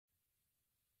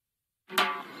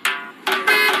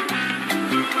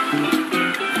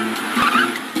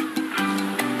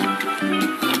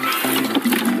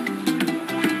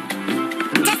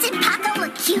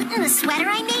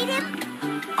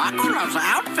those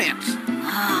outfits.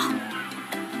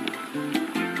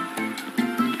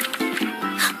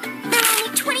 They're only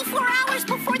 24 hours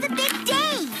before the big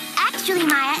day. Actually,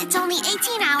 Maya, it's only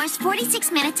 18 hours,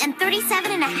 46 minutes, and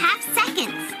 37 and a half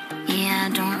seconds. Yeah,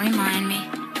 don't remind me.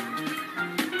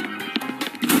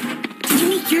 Did you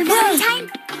meet your Valentine?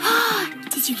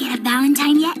 Did you get a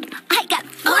Valentine yet? I got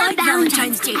 4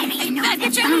 Valentines. Day. I didn't know I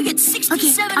bet you're gonna get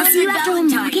 67 I'll see you after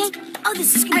home, okay? Oh,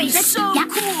 this is gonna be so cool.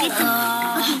 Okay,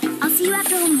 I'll see you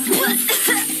after home.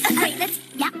 Wait, let's,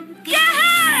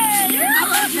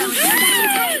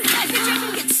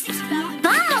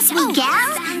 Vamos,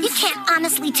 Miguel. You can't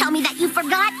honestly tell me that you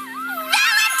forgot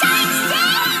Valentine's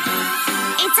Day!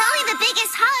 It's only the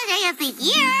biggest holiday of the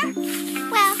year.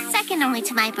 Well, second only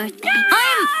to my birthday.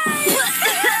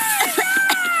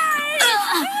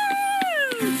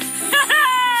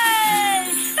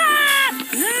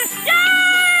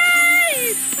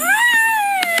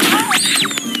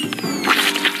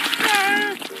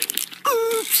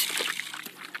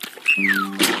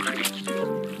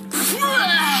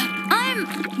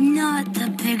 I'm not the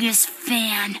biggest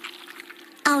fan.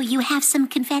 Oh, you have some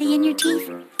confetti in your teeth?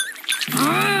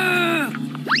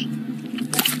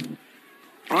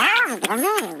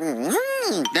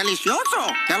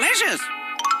 Delicioso. Delicious.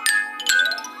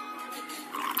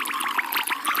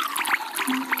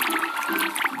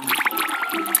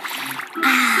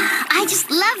 I just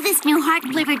love this new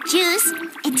heart-flavored juice.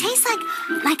 It tastes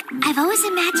like I've always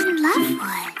imagined love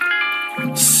would.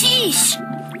 Sheesh!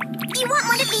 You want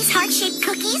one of these heart-shaped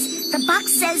cookies? The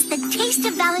box says the taste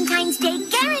of Valentine's Day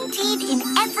guaranteed in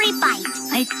every bite.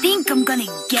 I think I'm gonna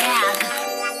gag.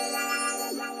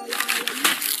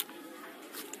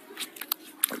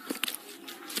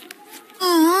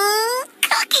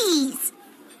 Cookies!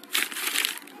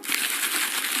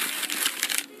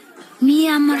 Mi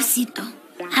amorcito,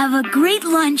 have a great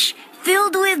lunch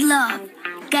filled with love.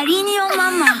 Cariño,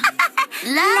 mama.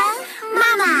 Love,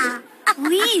 Mama.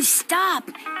 Please stop.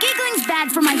 Giggling's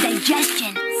bad for my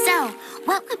digestion. So,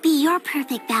 what would be your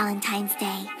perfect Valentine's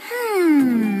Day?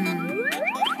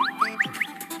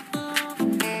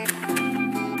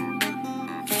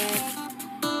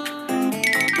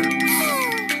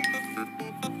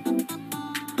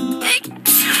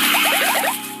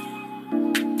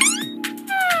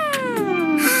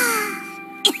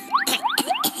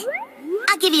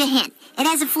 I'll give you a hint. It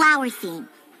has a flower theme.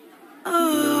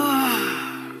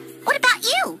 What about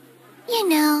you? You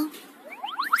know.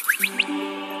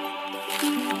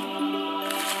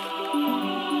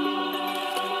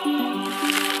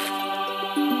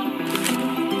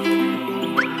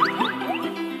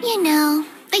 You know,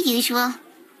 the usual.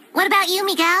 What about you,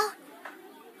 Miguel?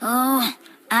 Oh,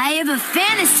 I have a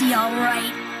fantasy, all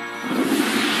right.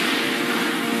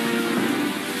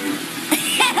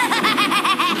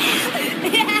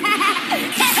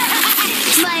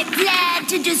 My plan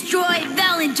to destroy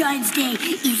Valentine's Day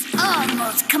is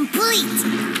almost complete.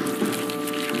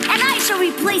 And I shall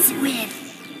replace it with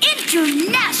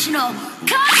International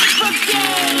Comic Book Day!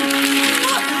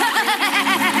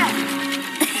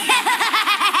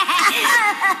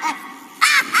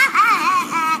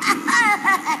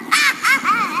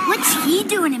 What's he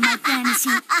doing in my fantasy?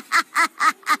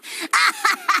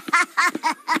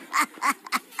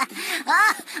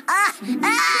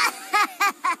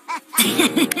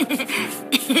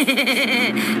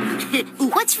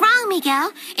 What's wrong,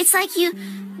 Miguel? It's like you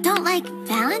don't like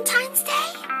Valentine's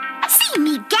Day? See,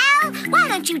 Miguel, why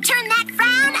don't you turn that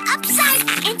frown upside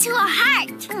into a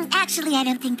heart? Actually, I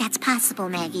don't think that's possible,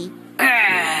 Maggie.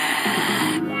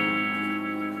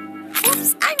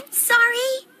 Oops, I'm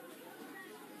sorry.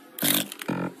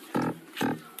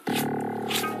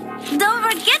 Don't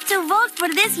forget to vote for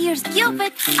this year's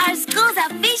Cupid, our school's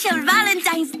official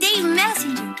Valentine's Day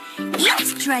messenger.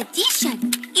 It's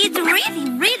tradition. It's really,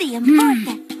 really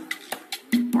important.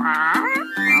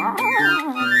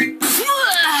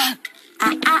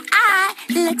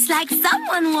 Looks like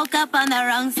someone woke up on the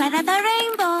wrong side of the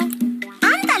rainbow.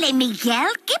 Ándale,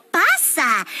 Miguel, ¿qué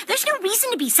pasa? There's no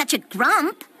reason to be such a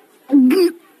grump.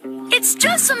 It's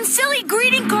just some silly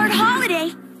greeting card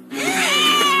holiday.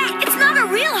 It's not a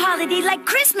real holiday like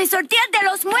Christmas or Dia de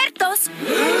los Muertos.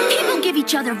 People give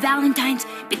each other Valentines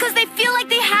because they feel like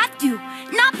they have to,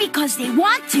 not because they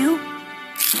want to.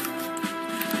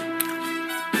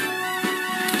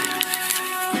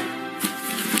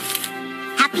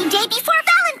 Happy day before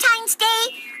Valentine's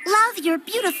Day. Love, your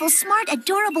beautiful, smart,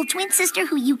 adorable twin sister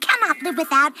who you cannot live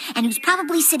without and who's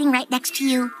probably sitting right next to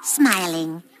you,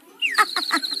 smiling.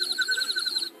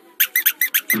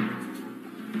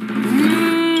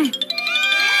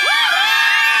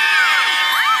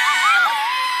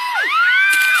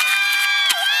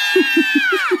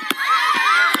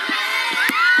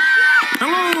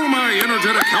 Hello, my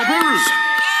energetic helpers.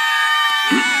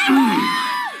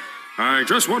 I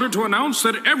just wanted to announce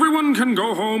that everyone can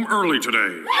go home early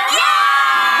today.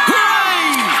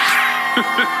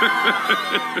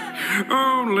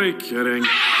 Only kidding.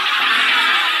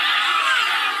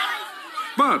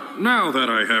 But now that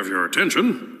I have your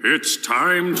attention, it's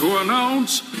time to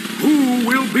announce who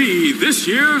will be this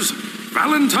year's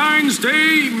Valentine's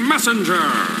Day Messenger.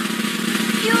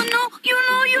 You know.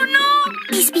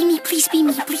 Please be me, please be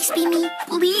me, please be me.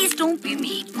 Please don't be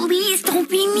me. Please don't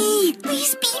be me.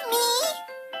 Please be me.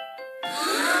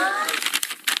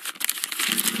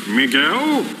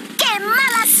 Miguel ¡Qué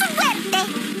mala suerte!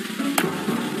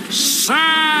 Santos.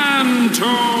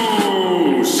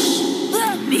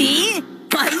 Me?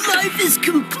 My life is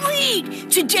complete.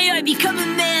 Today I become a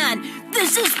man.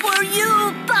 This is for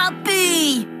you,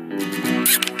 puppy.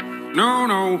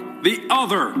 No, the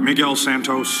other Miguel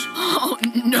Santos. Oh,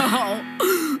 no.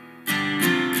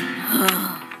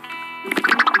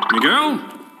 Miguel,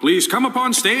 please come up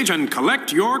on stage and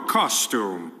collect your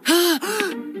costume. Huh?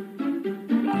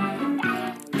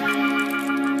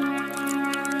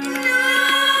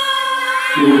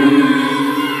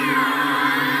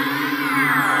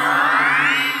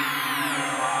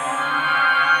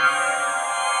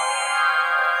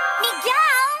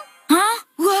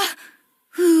 What?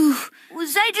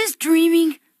 Was I just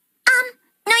dreaming?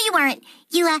 No, you weren't.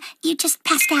 You just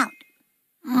passed out.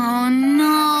 Oh,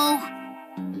 no.